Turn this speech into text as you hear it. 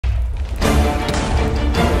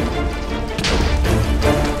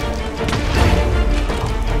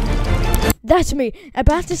That's me,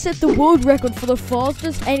 about to set the world record for the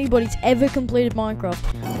fastest anybody's ever completed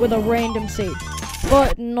Minecraft with a random seed.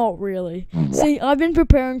 But not really. See, I've been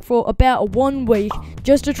preparing for about 1 week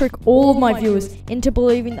just to trick all of my viewers into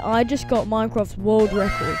believing that I just got Minecraft's world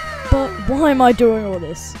record. But why am I doing all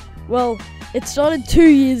this? Well, it started 2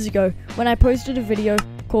 years ago when I posted a video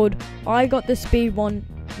called I got the speedrun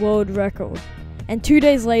world record. And 2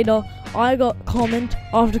 days later, I got comment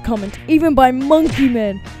after comment, even by Monkey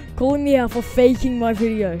Man, calling me out for faking my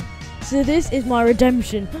video. So this is my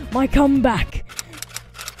redemption, my comeback,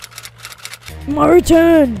 my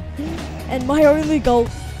return. And my only goal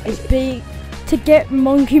is to get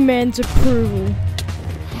Monkey Man's approval.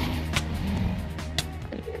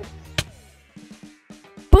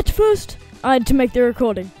 But first, I had to make the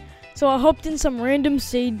recording. So I hopped in some random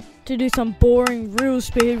seed to do some boring real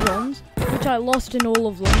speed runs, which I lost in all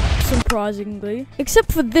of them, surprisingly.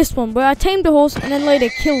 Except for this one, where I tamed a horse and then later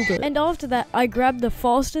killed it. And after that, I grabbed the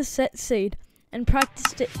fastest set seed and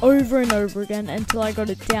practiced it over and over again until I got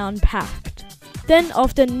it down packed. Then,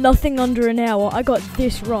 after nothing under an hour, I got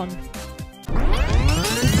this run.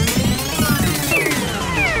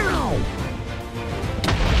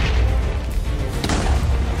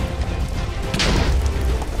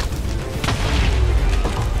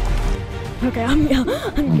 Okay, I'm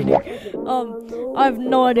kidding. I have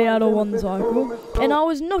no idea how to one cycle, and I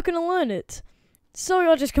was not gonna learn it.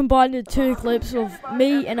 So I just combined the 2 clips of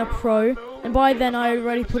me and a pro, and by then I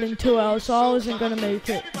already put in 2 hours, so I wasn't gonna make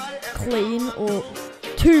it clean or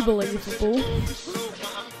too believable.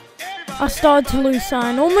 I started to lose sight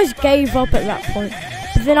and almost gave up at that point,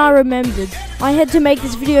 but then I remembered I had to make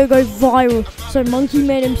this video go viral so Monkey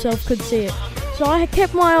Man himself could see it. So I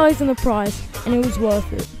kept my eyes on the prize, and it was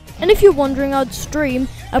worth it. And if you're wondering, I'd stream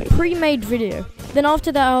a pre-made video. Then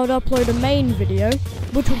after that, I would upload a main video,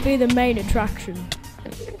 which would be the main attraction.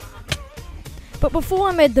 But before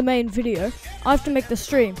I made the main video, I have to make the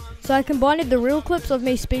stream. So I combined the real clips of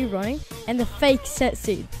me speedrunning and the fake set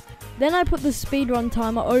seed. Then I put the speedrun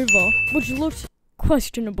timer over, which looked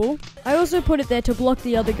questionable. I also put it there to block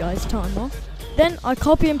the other guy's timer. Then I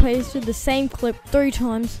copy and pasted the same clip 3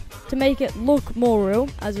 times to make it look more real,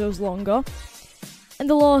 as it was longer. And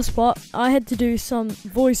the last part, I had to do some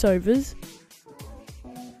voiceovers.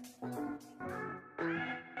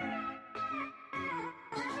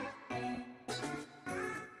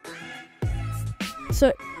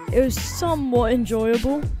 So it was somewhat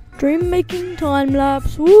enjoyable. Dream making time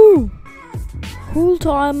lapse, woo! Cool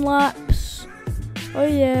time lapse. Oh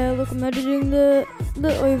yeah, look, I'm editing the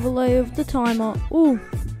overlay of the timer. Ooh,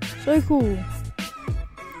 so cool.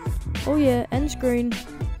 Oh yeah, end screen.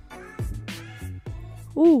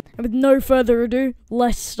 Ooh, and with no further ado,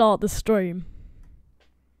 let's start the stream.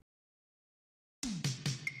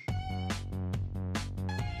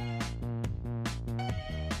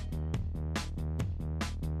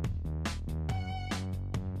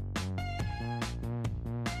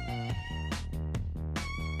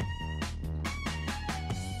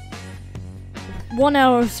 One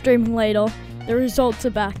hour of streaming later, the results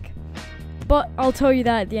are back. But I'll tell you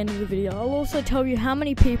that at the end of the video. I'll also tell you how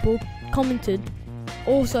many people commented,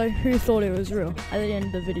 also who thought it was real at the end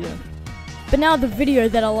of the video. But now the video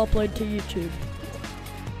that I'll upload to YouTube.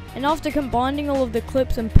 And after combining all of the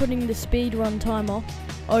clips and putting the speedrun timer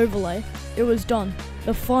overlay, it was done.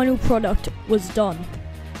 The final product was done.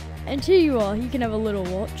 And here you are, you can have a little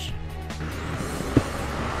watch.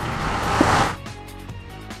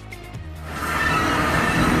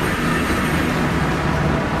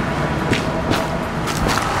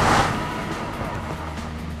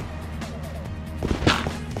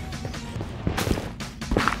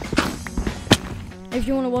 If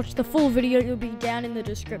you want to watch the full video, it'll be down in the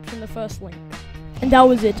description, the first link. And that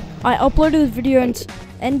was it. I uploaded the video and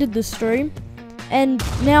ended the stream. And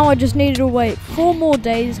now I just needed to wait 4 more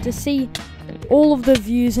days to see all of the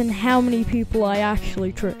views and how many people I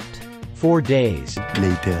actually tricked. 4 days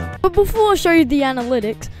later. But before I show you the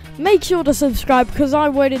analytics, make sure to subscribe because I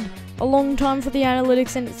waited a long time for the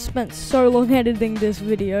analytics and it spent so long editing this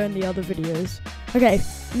video and the other videos. Okay,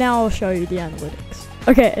 now I'll show you the analytics.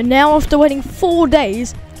 Okay, and now after waiting 4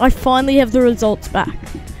 days, I finally have the results back.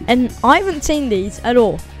 And I haven't seen these at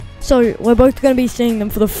all. So, we're both going to be seeing them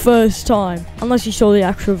for the first time. Unless you saw the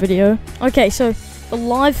actual video. Okay, so, the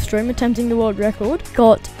live stream attempting the world record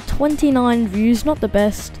got 29 views, not the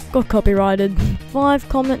best. Got copyrighted. 5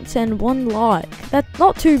 comments and 1 like. That's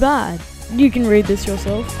not too bad. You can read this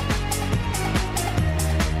yourself.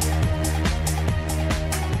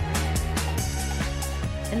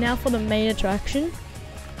 And now for the main attraction.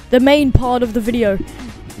 The main part of the video,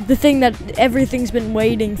 the thing that everything's been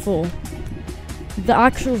waiting for, the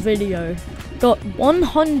actual video. got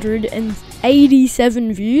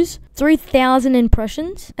 187 views, 3,000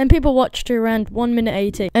 impressions, and people watched to around 1 minute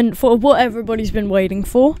 18. And for what everybody's been waiting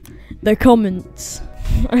for, the comments.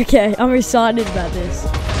 Okay, I'm excited about this.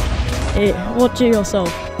 Watch it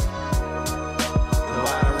yourself.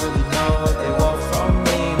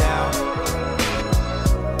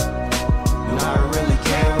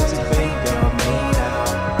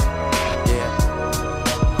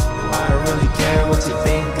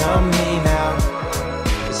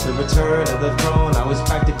 Return of the throne, I was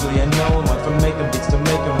practically unknown. Went from making beats to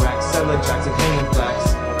making racks, selling tracks and hanging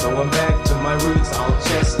plaques. Going back to my roots, all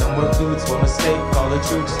chest, no more boots. One mistake, all the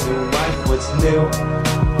truths. New life, what's new?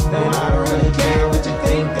 Now I don't really care what you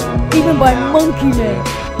think of me. Even by Monkey Man.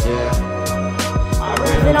 Yeah.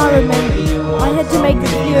 Then I remember I had to make the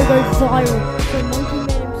video go viral.